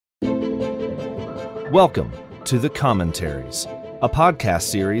Welcome to the Commentaries, a podcast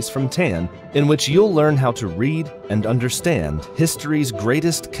series from TAN in which you'll learn how to read and understand history's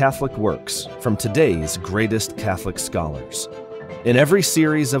greatest Catholic works from today's greatest Catholic scholars. In every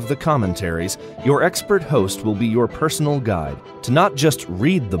series of the Commentaries, your expert host will be your personal guide to not just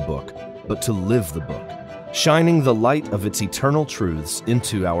read the book, but to live the book, shining the light of its eternal truths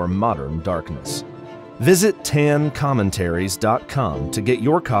into our modern darkness. Visit tancommentaries.com to get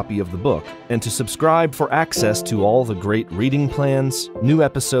your copy of the book and to subscribe for access to all the great reading plans, new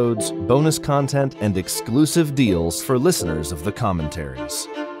episodes, bonus content, and exclusive deals for listeners of the Commentaries.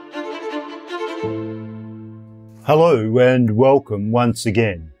 Hello and welcome once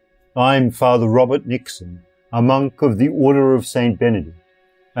again. I'm Father Robert Nixon, a monk of the Order of St. Benedict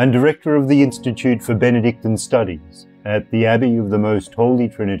and Director of the Institute for Benedictine Studies at the Abbey of the Most Holy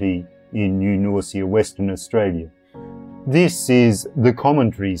Trinity in New Norcia, Western Australia. This is the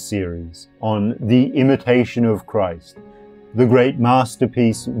Commentaries series on the Imitation of Christ, the great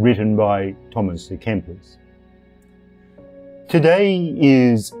masterpiece written by Thomas à Kempis. Today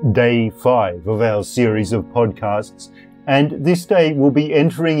is day 5 of our series of podcasts, and this day we'll be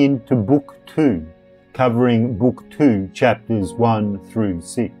entering into Book 2, covering Book 2, chapters 1 through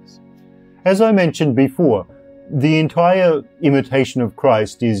 6. As I mentioned before, the entire Imitation of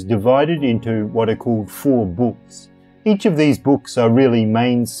Christ is divided into what are called 4 books. Each of these books are really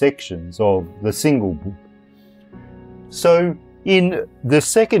main sections of the single book. So in the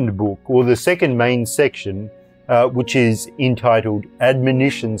second book, or the second main section, which is entitled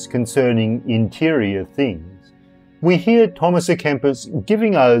Admonitions Concerning Interior Things, we hear Thomas à Kempis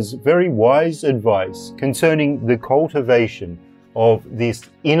giving us very wise advice concerning the cultivation of this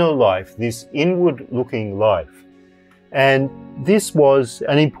inner life, this inward-looking life. And this was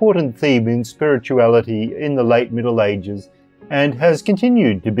an important theme in spirituality in the late Middle Ages and has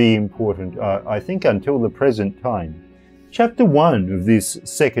continued to be important, I think, until the present time. Chapter 1 of this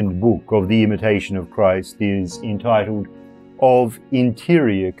second book of the Imitation of Christ is entitled Of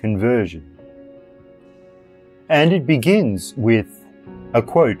Interior Conversion. And it begins with a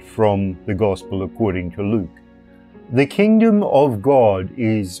quote from the Gospel according to Luke. "The kingdom of God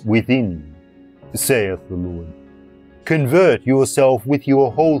is within you, saith the Lord. Convert yourself with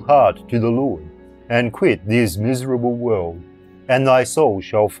your whole heart to the Lord, and quit this miserable world, and thy soul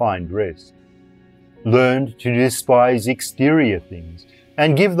shall find rest. Learn to despise exterior things,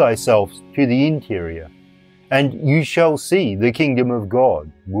 and give thyself to the interior, and you shall see the kingdom of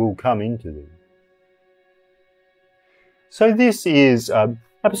God will come into thee." So this is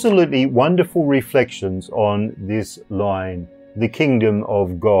absolutely wonderful reflections on this line, "The kingdom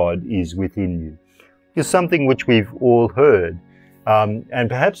of God is within you." It's something which we've all heard and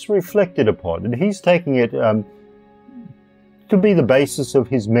perhaps reflected upon, and he's taking it to be the basis of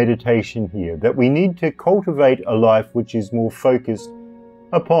his meditation here, that we need to cultivate a life which is more focused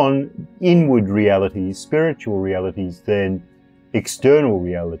upon inward realities, spiritual realities, than external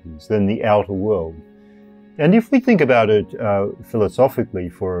realities, than the outer world. And if we think about it philosophically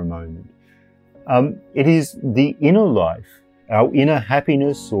for a moment, it is the inner life, our inner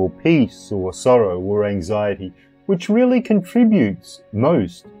happiness or peace or sorrow or anxiety, which really contributes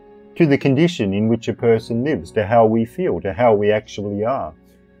most to the condition in which a person lives, to how we feel, to how we actually are.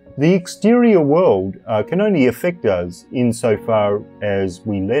 The exterior world can only affect us insofar as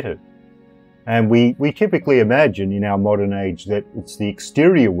we let it. And we typically imagine in our modern age that it's the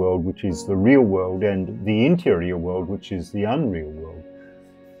exterior world which is the real world and the interior world which is the unreal world.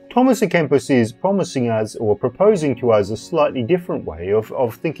 Thomas à Kempis is promising us or proposing to us a slightly different way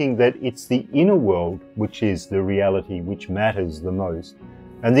of thinking that it's the inner world which is the reality which matters the most.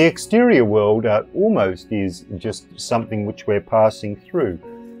 And the exterior world almost is just something which we're passing through,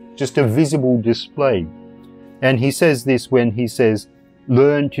 just a visible display. And he says this when he says,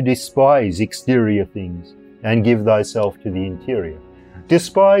 "Learn to despise exterior things and give thyself to the interior."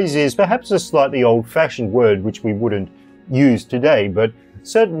 Despise is perhaps a slightly old-fashioned word which we wouldn't use today, but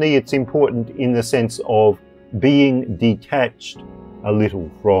certainly it's important in the sense of being detached a little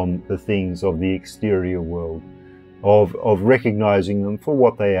from the things of the exterior world, of recognizing them for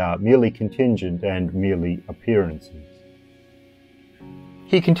what they are, merely contingent and merely appearances.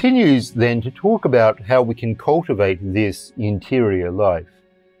 He continues then to talk about how we can cultivate this interior life.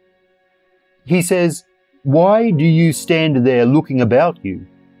 He says, "Why do you stand there looking about you,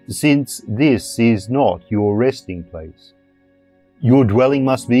 since this is not your resting place? Your dwelling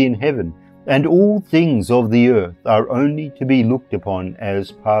must be in heaven, and all things of the earth are only to be looked upon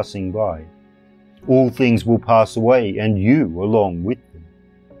as passing by. All things will pass away, and you along with them.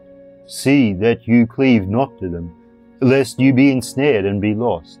 See that you cleave not to them, lest you be ensnared and be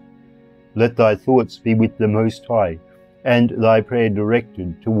lost. Let thy thoughts be with the Most High, and thy prayer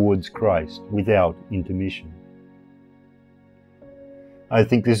directed towards Christ without intermission. I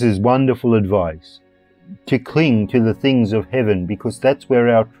think this is wonderful advice, to cling to the things of heaven, because that's where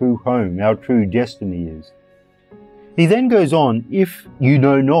our true home, our true destiny is. He then goes on, if you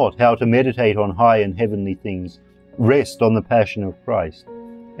know not how to meditate on high and heavenly things, rest on the passion of Christ,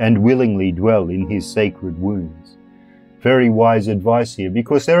 and willingly dwell in his sacred wounds. Very wise advice here,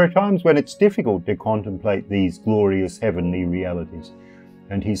 because there are times when it's difficult to contemplate these glorious heavenly realities.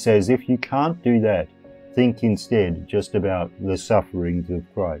 And he says, if you can't do that, think instead just about the sufferings of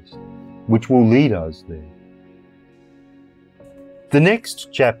Christ, which will lead us there. The next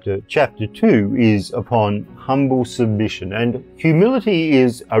chapter, chapter 2, is upon humble submission, and humility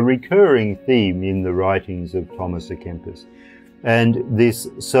is a recurring theme in the writings of Thomas à Kempis. And this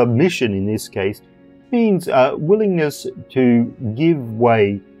submission in this case means a willingness to give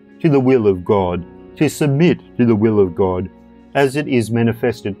way to the will of God, to submit to the will of God as it is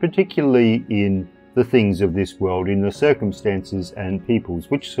manifested, particularly in the things of this world, in the circumstances and peoples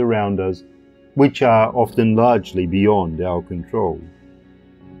which surround us, which are often largely beyond our control.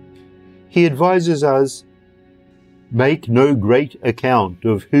 He advises us, make no great account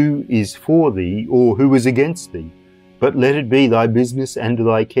of who is for thee or who is against thee, but let it be thy business and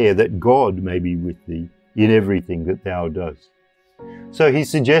thy care that God may be with thee in everything that thou dost. So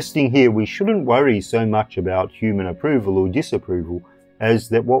he's suggesting here we shouldn't worry so much about human approval or disapproval as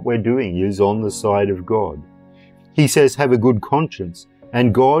that what we're doing is on the side of God. He says, have a good conscience,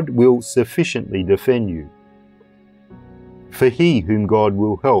 and God will sufficiently defend you. For he whom God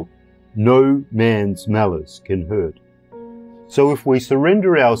will help, no man's malice can hurt. So if we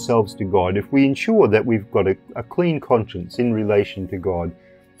surrender ourselves to God, if we ensure that we've got a clean conscience in relation to God,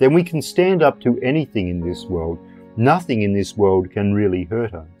 then we can stand up to anything in this world. Nothing in this world can really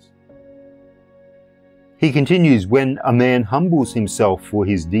hurt us. He continues, when a man humbles himself for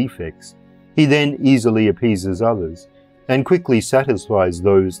his defects, he then easily appeases others, and quickly satisfies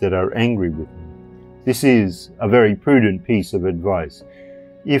those that are angry with him. This is a very prudent piece of advice.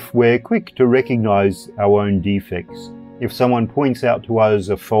 If we're quick to recognize our own defects, if someone points out to us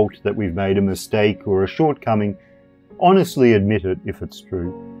a fault that we've made, a mistake or a shortcoming, honestly admit it if it's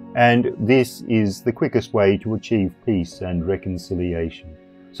true, and this is the quickest way to achieve peace and reconciliation.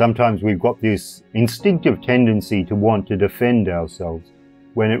 Sometimes we've got this instinctive tendency to want to defend ourselves,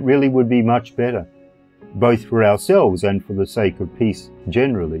 when it really would be much better, both for ourselves and for the sake of peace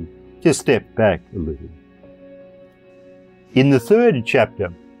generally, to step back a little. In the third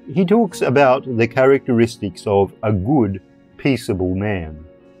chapter, he talks about the characteristics of a good, peaceable man.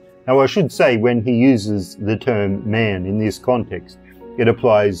 Now, I should say, when he uses the term man in this context, it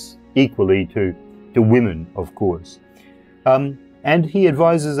applies equally to women, of course. And he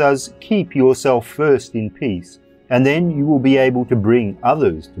advises us, keep yourself first in peace, and then you will be able to bring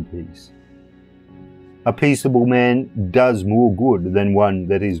others to peace. A peaceable man does more good than one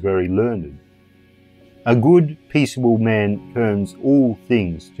that is very learned. A good, peaceable man turns all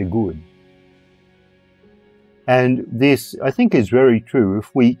things to good. And this, I think, is very true.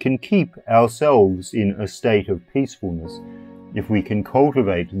 If we can keep ourselves in a state of peacefulness, if we can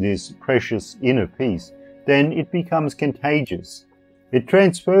cultivate this precious inner peace, then it becomes contagious. It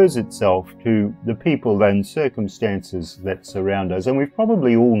transfers itself to the people and circumstances that surround us. And we've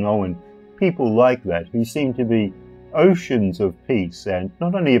probably all known people like that who seem to be oceans of peace, and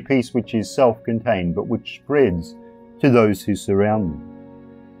not only a peace which is self-contained, but which spreads to those who surround them.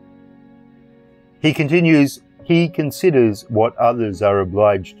 He continues, he considers what others are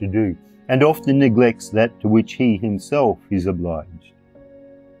obliged to do, and often neglects that to which he himself is obliged.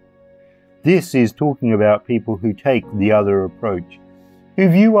 This is talking about people who take the other approach, who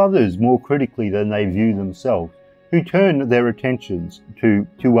view others more critically than they view themselves, who turn their attentions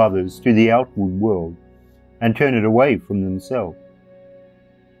to others, to the outward world, and turn it away from themselves.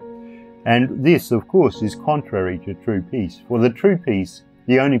 And this, of course, is contrary to true peace. For the true peace,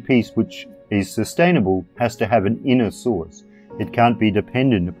 the only peace which is sustainable, has to have an inner source. It can't be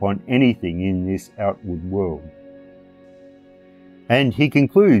dependent upon anything in this outward world. And he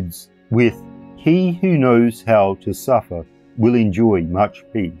concludes with, he who knows how to suffer will enjoy much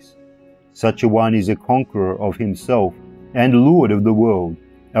peace. Such a one is a conqueror of himself and Lord of the world,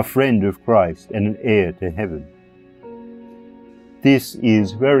 a friend of Christ and an heir to heaven. This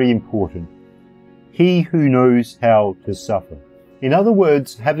is very important. He who knows how to suffer. In other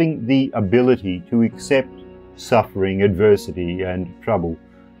words, having the ability to accept suffering, adversity and trouble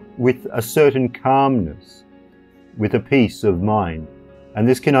with a certain calmness, with a peace of mind. And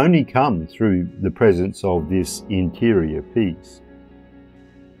this can only come through the presence of this interior peace.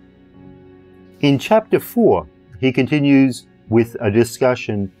 In chapter 4, he continues with a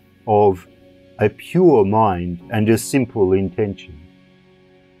discussion of a pure mind and a simple intention.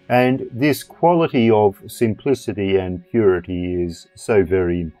 And this quality of simplicity and purity is so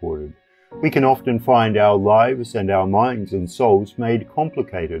very important. We can often find our lives and our minds and souls made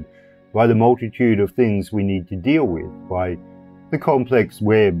complicated by the multitude of things we need to deal with, by the complex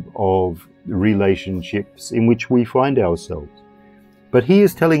web of relationships in which we find ourselves. But he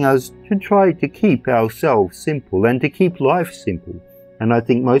is telling us to try to keep ourselves simple and to keep life simple. And I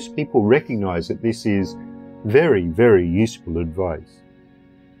think most people recognize that this is very, very useful advice.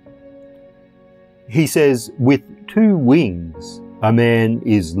 He says, with 2 wings, a man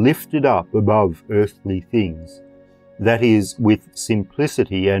is lifted up above earthly things. That is, with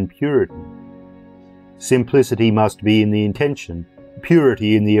simplicity and purity. Simplicity must be in the intention,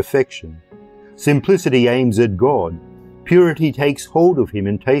 purity in the affection. Simplicity aims at God. Purity takes hold of him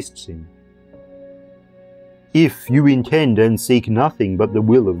and tastes him. If you intend and seek nothing but the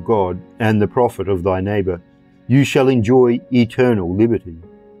will of God and the profit of thy neighbour, you shall enjoy eternal liberty.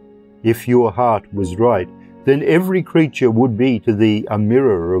 If your heart was right, then every creature would be to thee a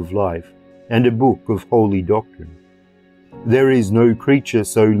mirror of life and a book of holy doctrine. There is no creature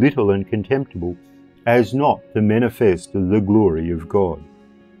so little and contemptible as not to manifest the glory of God.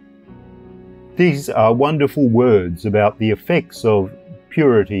 These are wonderful words about the effects of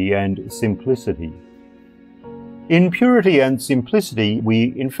purity and simplicity. In purity and simplicity,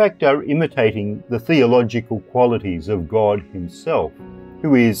 we in fact are imitating the theological qualities of God himself,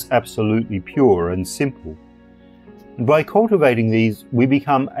 who is absolutely pure and simple. And by cultivating these, we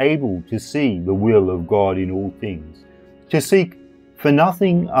become able to see the will of God in all things, to seek for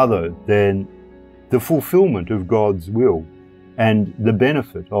nothing other than the fulfillment of God's will and the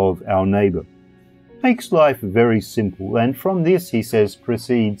benefit of our neighbour. Makes life very simple, and from this, he says,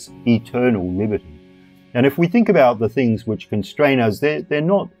 proceeds eternal liberty. And if we think about the things which constrain us, they're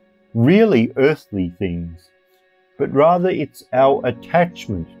not really earthly things, but rather it's our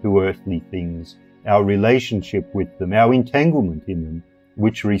attachment to earthly things, our relationship with them, our entanglement in them,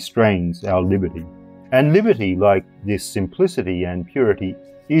 which restrains our liberty. And liberty, like this simplicity and purity,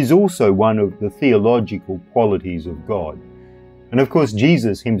 is also one of the theological qualities of God. And of course,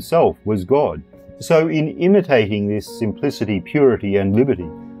 Jesus himself was God. So in imitating this simplicity, purity, and liberty,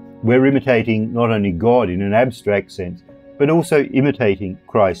 we're imitating not only God in an abstract sense, but also imitating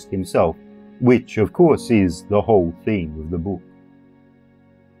Christ himself, which of course is the whole theme of the book.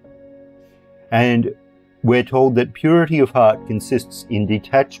 And we're told that purity of heart consists in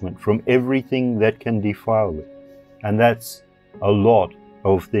detachment from everything that can defile it. And that's a lot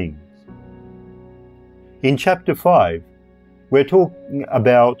of things. In chapter 5, we're talking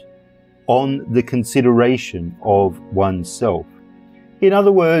about on the consideration of oneself. In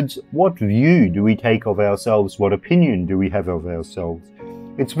other words, what view do we take of ourselves? What opinion do we have of ourselves?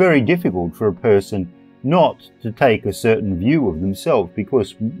 It's very difficult for a person not to take a certain view of themselves,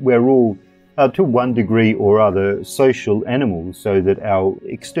 because we're all, to one degree or other, social animals, so that our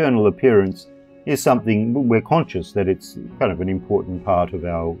external appearance is something we're conscious that it's kind of an important part of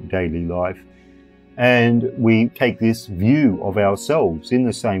our daily life. And we take this view of ourselves in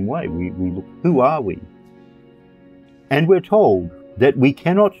the same way. We look, who are we? And we're told that we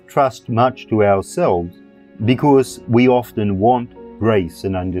cannot trust much to ourselves because we often want grace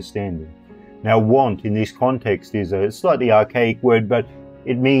and understanding. Now, want in this context is a slightly archaic word, but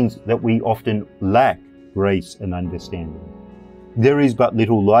it means that we often lack grace and understanding. There is but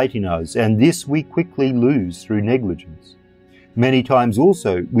little light in us, and this we quickly lose through negligence. Many times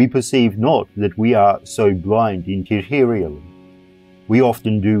also we perceive not that we are so blind interiorly. We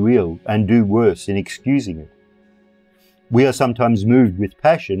often do ill and do worse in excusing it. We are sometimes moved with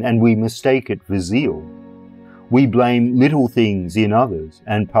passion, and we mistake it for zeal. We blame little things in others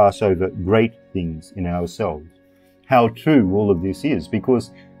and pass over great things in ourselves. How true all of this is,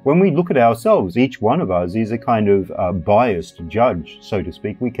 because when we look at ourselves, each one of us is a kind of biased judge, so to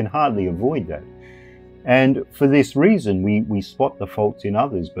speak. We can hardly avoid that. And for this reason, we spot the faults in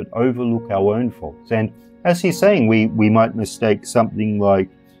others, but overlook our own faults. And as he's saying, we might mistake something like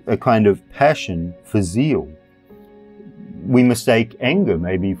a kind of passion for zeal. We mistake anger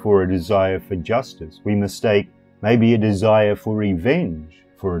maybe for a desire for justice. We mistake maybe a desire for revenge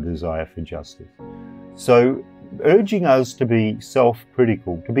for a desire for justice. So urging us to be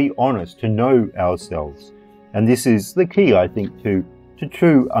self-critical, to be honest, to know ourselves. And this is the key, I think, to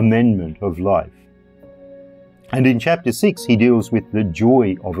true amendment of life. And in chapter 6, he deals with the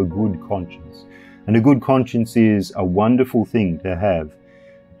joy of a good conscience. And a good conscience is a wonderful thing to have,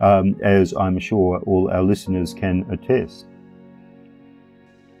 as I'm sure all our listeners can attest.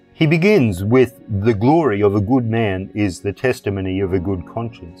 He begins with, "The glory of a good man is the testimony of a good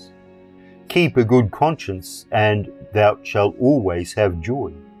conscience. Keep a good conscience, and thou shalt always have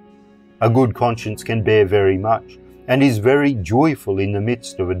joy." A good conscience can bear very much, and is very joyful in the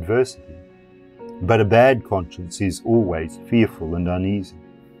midst of adversity. But a bad conscience is always fearful and uneasy.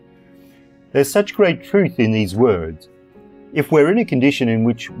 There's such great truth in these words. If we're in a condition in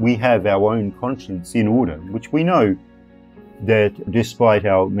which we have our own conscience in order, which we know that despite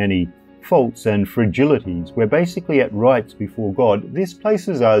our many faults and fragilities, we're basically at rights before God, this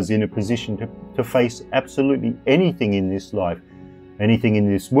places us in a position to face absolutely anything in this life, anything in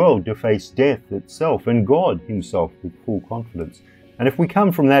this world, to face death itself and God himself with full confidence. And if we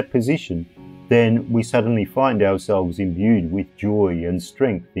come from that position, then we suddenly find ourselves imbued with joy and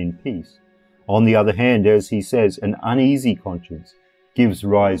strength in peace. On the other hand, as he says, an uneasy conscience gives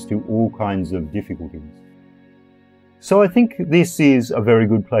rise to all kinds of difficulties. So I think this is a very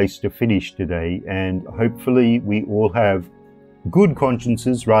good place to finish today, and hopefully we all have good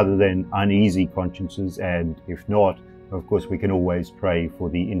consciences rather than uneasy consciences, and if not, of course we can always pray for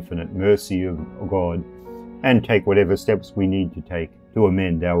the infinite mercy of God and take whatever steps we need to take to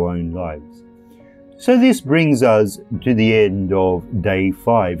amend our own lives. So this brings us to the end of day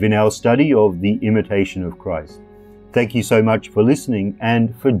 5 in our study of the Imitation of Christ. Thank you so much for listening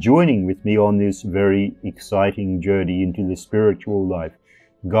and for joining with me on this very exciting journey into the spiritual life,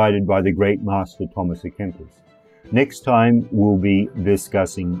 guided by the great master Thomas à Kempis. Next time we'll be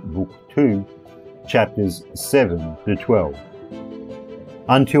discussing Book 2, chapters 7 to 12.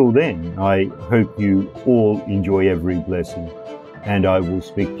 Until then, I hope you all enjoy every blessing, and I will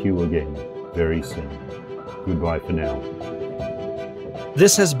speak to you again very soon. Goodbye for now.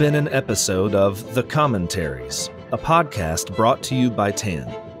 This has been an episode of The Commentaries, a podcast brought to you by TAN.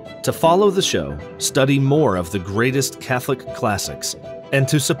 To follow the show, study more of the greatest Catholic classics, and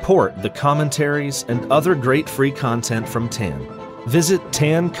to support the commentaries and other great free content from TAN, visit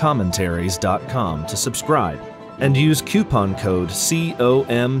tancommentaries.com to subscribe and use coupon code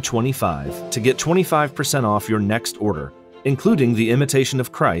COM25 to get 25% off your next order, including the Imitation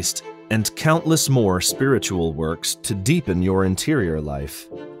of Christ and countless more spiritual works to deepen your interior life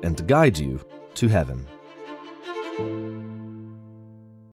and guide you to heaven.